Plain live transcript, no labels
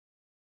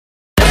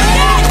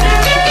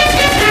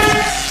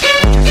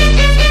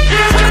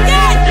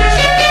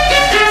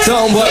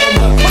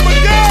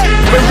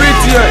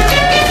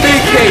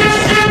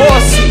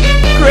Bossy,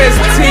 Chris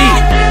T,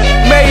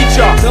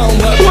 Major,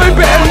 boy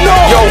better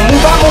know. Yo,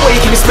 move out my way,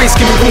 give me space,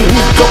 give me room.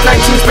 Glock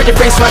 19, spread your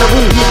face round the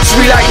room. Just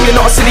real like you're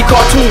not a silly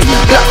cartoon.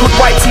 Black hood,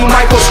 white tee,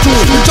 my costume.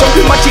 Jump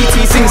in my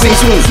GT, zing zing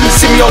zoom.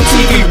 See me on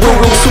TV,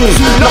 real soon.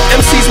 Enough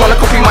MCs wanna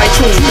copy my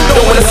tune.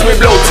 Don't wanna see me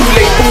blow, too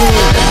late,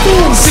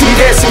 boom. See me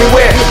there, see me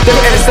where. Them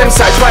ends, them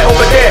sides right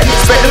over there.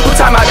 Spent a little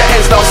time out the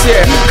ends last year.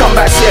 Come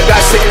back, see a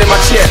guy sitting in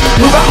my chair.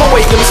 Move out my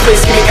way, give me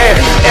space, give me air.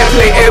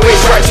 Airplay,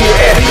 airways, right to your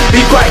air.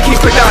 Be quiet, keep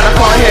it down, I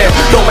can't hear.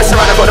 Don't mess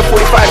around, I got the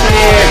 45 in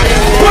the air.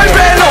 Boy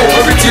better know,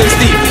 Meridian's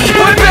deep.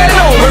 Boy better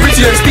know,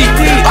 Meridian's deep.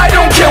 I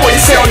don't care what you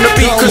say on the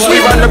beat, cause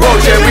we run the road,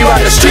 yeah, we run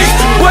the street.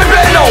 Boy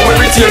better know,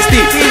 Meridian's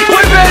deep.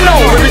 Boy better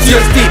know,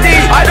 Meridian's deep.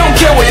 I don't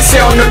care what you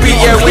say on the beat,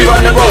 yeah, we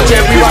run the road,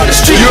 yeah, we run the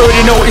street. You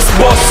already know it's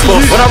bossy.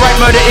 When I write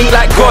murder ink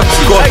like Gotti.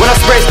 When I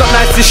spray it's not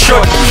nice, it's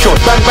shot.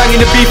 Bang bang in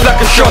the beef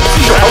like a shot.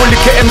 I will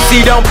lick a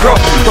MC down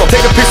prop.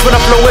 Take a piss when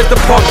I flow, where's the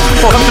pop?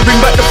 Come to bring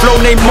back the flow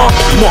named Mark.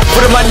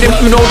 For the man them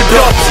who know the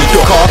glossy.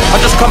 I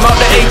just come out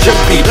the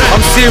HMP.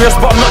 I'm serious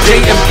but I'm not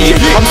JME.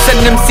 I'm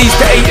sending MCs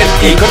to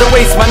A&E. Cause the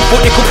waste man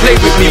thought they could play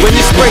with me. When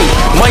you spray,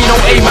 mine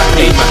don't aim at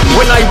me.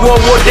 When I war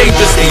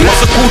dangerously,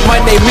 must have called my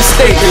name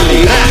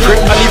mistakenly.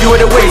 I leave you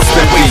with a waste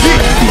man.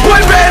 Boy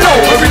better know,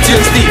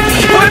 Meridian's deep.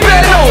 Boy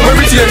better know,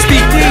 Meridian's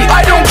deep.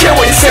 I don't care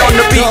what you say on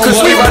the beat,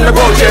 cause we run the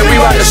road, yeah, we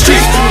run the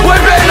street. Boy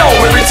better know,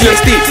 Meridian's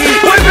deep.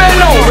 Boy better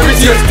know,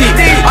 Meridian's deep.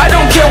 I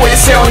don't care what you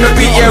say on the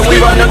beat, yeah, we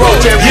run the road,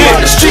 yeah, we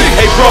run the street.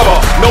 Hey brother,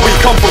 know where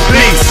you come from,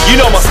 please. You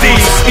know my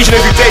steez. Each and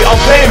every day I'm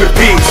playing with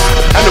peace.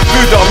 And the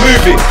food that I'm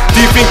moving, do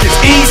you think it's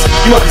ease?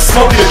 You might be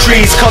smoking the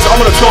trees, cause I'm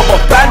on a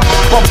 12-month ban,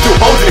 but I'm still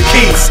holding the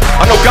keys.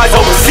 I know guys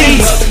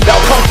overseas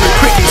that'll come through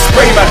quickly,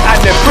 spray man and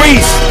then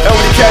freeze. Don't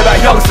really care about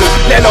youngsters,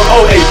 let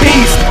alone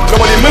OAPs.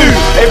 Nobody move,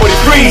 everybody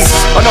freeze.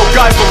 I know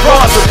guys from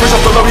France and push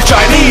up the lovely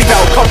Chinese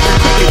that'll come through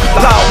quickly,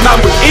 loud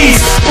man with ease.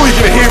 All you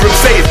gonna hear him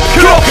say is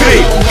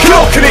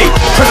Kilokini,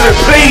 President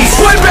please.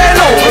 Boy better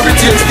know,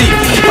 Meridian's deep.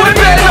 Boy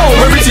better know,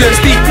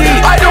 Meridian's deep.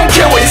 I don't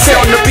care what you say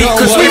on the beat,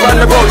 cause we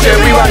run the road, yeah,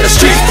 we run the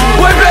street.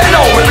 Boy better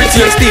know,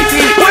 Meridian's deep.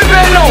 Boy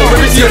better know,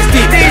 Meridian's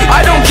deep.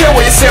 I don't care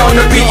what you say on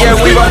the beat, yeah,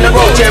 we run the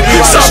road, yeah, we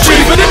run the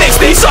street. But the next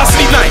day, start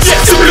sleep nights.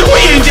 Simple little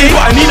E&J,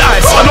 but I need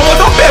eyes. I know I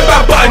don't bear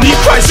bad, but I need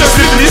Christ. Just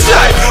living this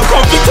life.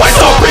 Can't think twice.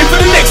 Start praying for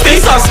the next day,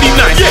 start sleep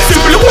nights.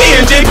 Simple little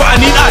E&J, but I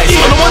need eyes.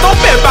 I know I don't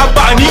bear bad,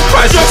 but I need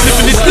Christ. Just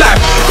living this life.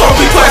 Can't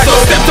think twice. I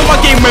stepped on my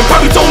game when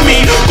Pappy told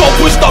me, go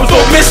push thumbs,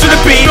 don't mess with the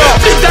beat.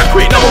 Flip that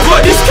quick, now I've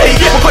got this cake.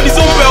 My money's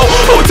on well,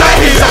 hold tight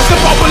here. I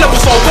step up a level,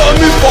 so I've gotta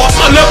move fast.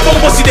 I learned from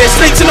bossy, there's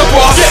snakes in the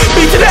grass.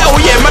 Beat to the L,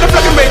 yeah, man, I'm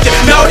flagging red, yeah.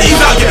 Now that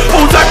he's out, yeah,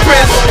 hold tight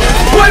press.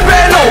 Boy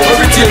better know,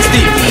 Meridian's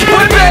deep.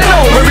 Boy better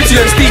know,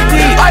 Meridian's deep.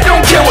 I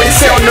don't care what you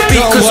say on the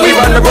beat, cause we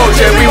run the road,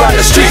 yeah, we run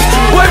the street.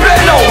 Boy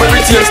better know,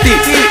 Meridian's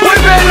deep. Boy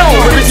better know,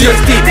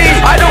 Meridian's deep.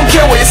 I don't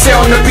care what you say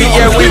on the beat,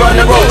 yeah, we run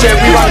the road, yeah,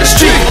 we run the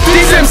street.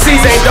 These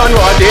MCs ain't done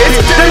what I did.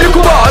 They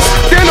little bars,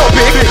 they're not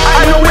big.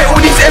 I know where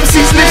all these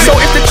MCs live, so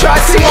if they try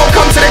to sing, I'll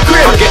come to the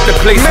crib. I get the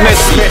place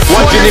messy,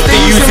 wondering if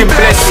they using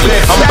Blessy.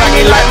 I'm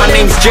banging like my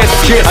name's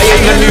Jesse. I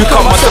ain't a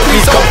newcomer, so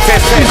please come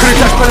test me. Could've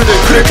catch Predator,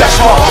 could've catch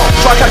Heart.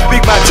 Try catch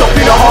big man, chop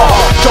in the heart.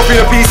 Chop in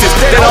the pieces,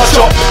 then I'll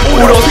chop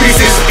all those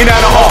pieces in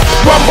and a half.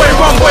 Run boy,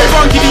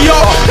 giddy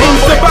up.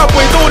 Aim's the bad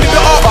boy, don't lift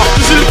it up.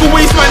 Just a little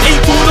waste man,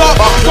 ain't pulled up.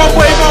 Run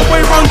boy,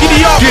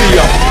 giddy up. Giddy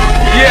up.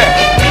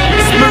 Yeah,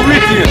 it's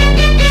Meridian.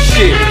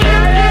 Shit,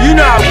 you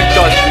know how we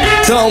done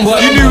this.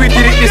 You knew we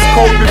did it this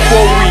cold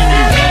before we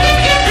knew.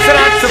 Shout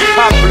out to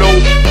Pablo,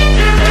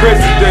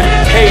 President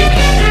H,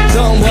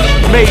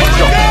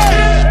 Major.